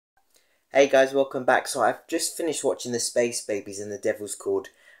Hey guys, welcome back. So I've just finished watching the Space Babies and the Devils Chord,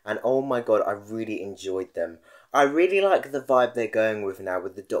 and oh my god, I really enjoyed them. I really like the vibe they're going with now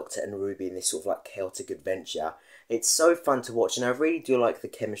with the Doctor and Ruby in this sort of like chaotic adventure. It's so fun to watch, and I really do like the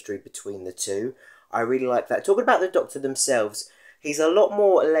chemistry between the two. I really like that. Talking about the Doctor themselves, he's a lot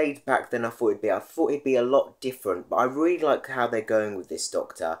more laid back than I thought he'd be. I thought he'd be a lot different, but I really like how they're going with this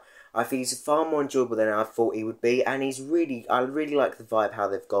Doctor. I think he's far more enjoyable than I thought he would be, and I really like the vibe, how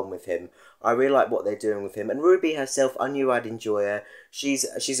they've gone with him. I really like what they're doing with him. And Ruby herself, I knew I'd enjoy her. She's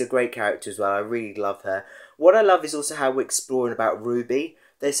a great character as well. I really love her. What I love is also how we're exploring about Ruby.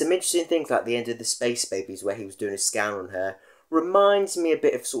 There's some interesting things like the end of the Space Babies where he was doing a scan on her. Reminds me a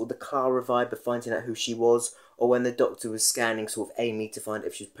bit of sort of the Clara vibe of finding out who she was, or when the Doctor was scanning sort of Amy to find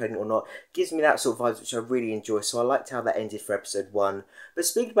if she's pregnant or not. Gives me that sort of vibes which I really enjoy, so I liked how that ended for episode 1. But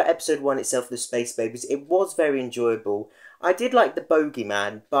speaking about episode 1 itself, the Space Babies, it was very enjoyable. I did like the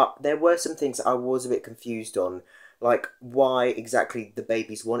bogeyman, but there were some things that I was a bit confused on, like why exactly the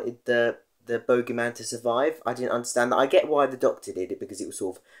babies wanted the bogeyman to survive. I didn't understand that. I get why the Doctor did it, because it was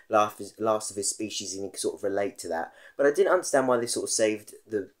sort of last of his species and he could sort of relate to that. But I didn't understand why they sort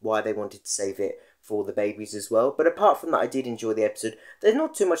of why they wanted to save it for the babies as well. But apart from that, I did enjoy the episode. There's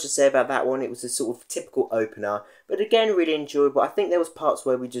not too much to say about that one. It was a sort of typical opener, but again, really enjoyable. I think there was parts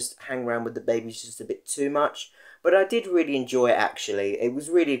where we just hang around with the babies just a bit too much. But I did really enjoy it, actually. It was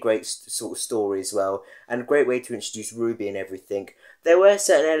really a great sort of story as well, and a great way to introduce Ruby and everything. There were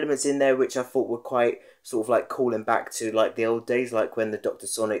certain elements in there which I thought were quite sort of like calling back to like the old days, like when the Dr.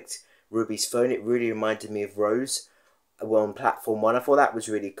 Sonicked Ruby's phone. It really reminded me of Rose, well, on Platform 1. I thought that was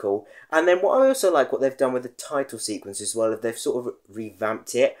really cool. And then what I also like, what they've done with the title sequence as well, they've sort of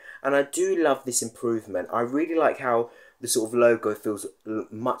revamped it. And I do love this improvement. I really like how the sort of logo feels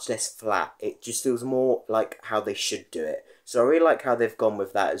much less flat. It just feels more like how they should do it. So I really like how they've gone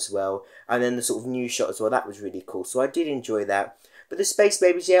with that as well. And then the sort of new shot as well, that was really cool. So I did enjoy that. But the Space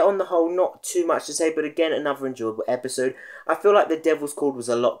Babies, yeah, on the whole, not too much to say. But again, another enjoyable episode. I feel like the Devil's Chord was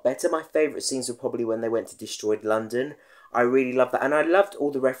a lot better. My favourite scenes were probably when they went to Destroyed London. I really loved that. And I loved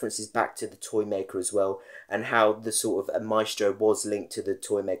all the references back to the Toy Maker as well. And how the sort of maestro was linked to the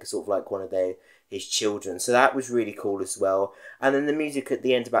Toy Maker, sort of like one of his children. So that was really cool as well. And then the music at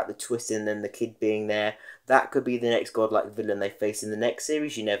the end about the twist and then the kid being there. That could be the next godlike villain they face in the next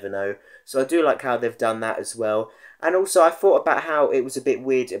series. You never know. So I do like how they've done that as well. And also I thought about how it was a bit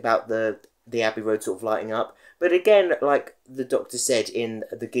weird about the Abbey Road sort of lighting up. But again, like the Doctor said in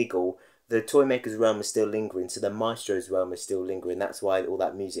The Giggle, the Toy Maker's realm is still lingering, so the Maestro's realm is still lingering. That's why all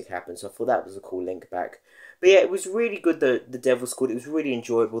that music happened. So I thought that was a cool link back. But yeah, it was really good, the Devil's Chord. It was really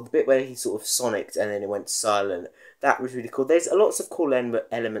enjoyable. The bit where he sort of sonicked and then it went silent, that was really cool. There's lots of cool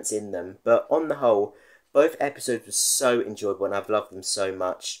elements in them. But on the whole, both episodes were so enjoyable and I've loved them so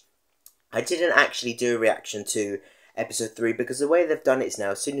much. I didn't actually do a reaction to episode 3 because the way they've done it is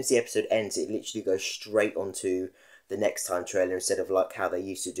now, as soon as the episode ends, it literally goes straight onto the next time trailer instead of like how they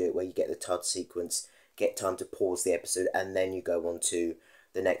used to do it, where you get the TUD sequence, get time to pause the episode, and then you go on to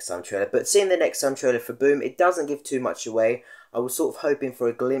the next time trailer. But seeing the next time trailer for Boom, it doesn't give too much away. I was sort of hoping for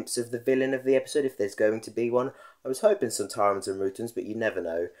a glimpse of the villain of the episode, if there's going to be one. I was hoping some Tyrants and Rutons, but you never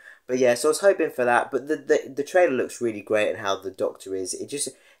know. But yeah, so I was hoping for that. But the trailer looks really great, and how the Doctor is. It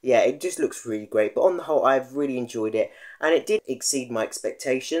just looks really great. But on the whole, I've really enjoyed it, and it did exceed my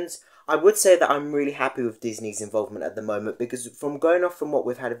expectations. I would say that I'm really happy with Disney's involvement at the moment, because from going off from what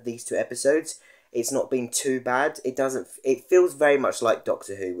we've had of these 2 episodes, it's not been too bad. It feels very much like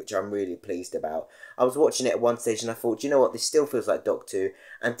Doctor Who, which I'm really pleased about. I was watching it at one stage and I thought, you know what, this still feels like Doctor Who,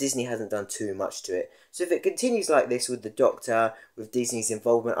 and Disney hasn't done too much to it. So if it continues like this with the Doctor, with Disney's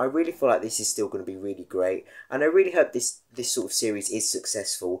involvement, I really feel like this is still going to be really great. And I really hope this sort of series is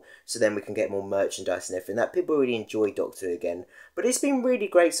successful, so then we can get more merchandise and everything, that people really enjoy Doctor Who again. But it's been really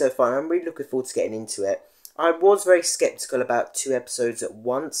great so far, and I'm really looking forward to getting into it. I was very sceptical about 2 episodes at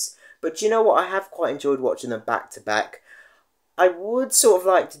once, but you know what, I have quite enjoyed watching them back to back. I would sort of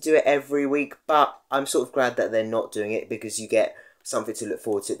like to do it every week, but I'm sort of glad that they're not doing it, because you get something to look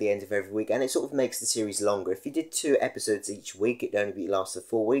forward to at the end of every week, and it sort of makes the series longer. If you did 2 episodes each week, it'd only last for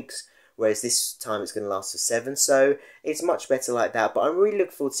 4 weeks, whereas this time it's going to last for 7, so it's much better like that. But I'm really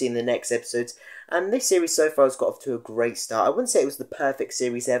looking forward to seeing the next episodes, and this series so far has got off to a great start. I wouldn't say it was the perfect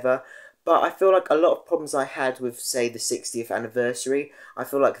series ever, but I feel like a lot of problems I had with, say, the 60th anniversary, I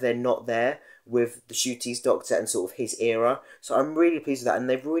feel like they're not there with the Shooties Doctor and sort of his era. So I'm really pleased with that, and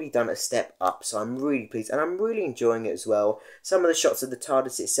they've really done a step up, so I'm really pleased, and I'm really enjoying it as well. Some of the shots of the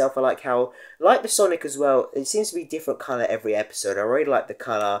TARDIS itself, I like how, like the Sonic as well, it seems to be different colour every episode. I really like the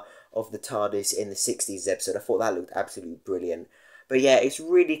colour of the TARDIS in the 60s episode. I thought that looked absolutely brilliant. But yeah, it's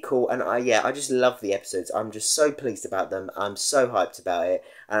really cool, and I just love the episodes. I'm just so pleased about them. I'm so hyped about it,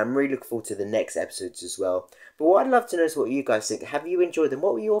 and I'm really looking forward to the next episodes as well. But what I'd love to know is what you guys think. Have you enjoyed them?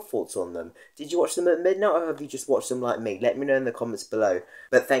 What were your thoughts on them? Did you watch them at midnight, or have you just watched them like me? Let me know in the comments below.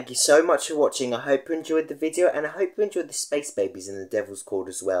 But thank you so much for watching. I hope you enjoyed the video, and I hope you enjoyed the Space Babies and the Devil's Chord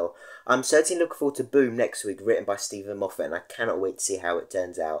as well. I'm certainly looking forward to Boom next week, written by Stephen Moffat, and I cannot wait to see how it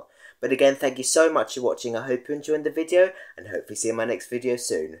turns out. But again, thank you so much for watching. I hope you enjoyed the video, and hopefully see you in my next video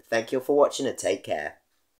soon. Thank you all for watching, and take care.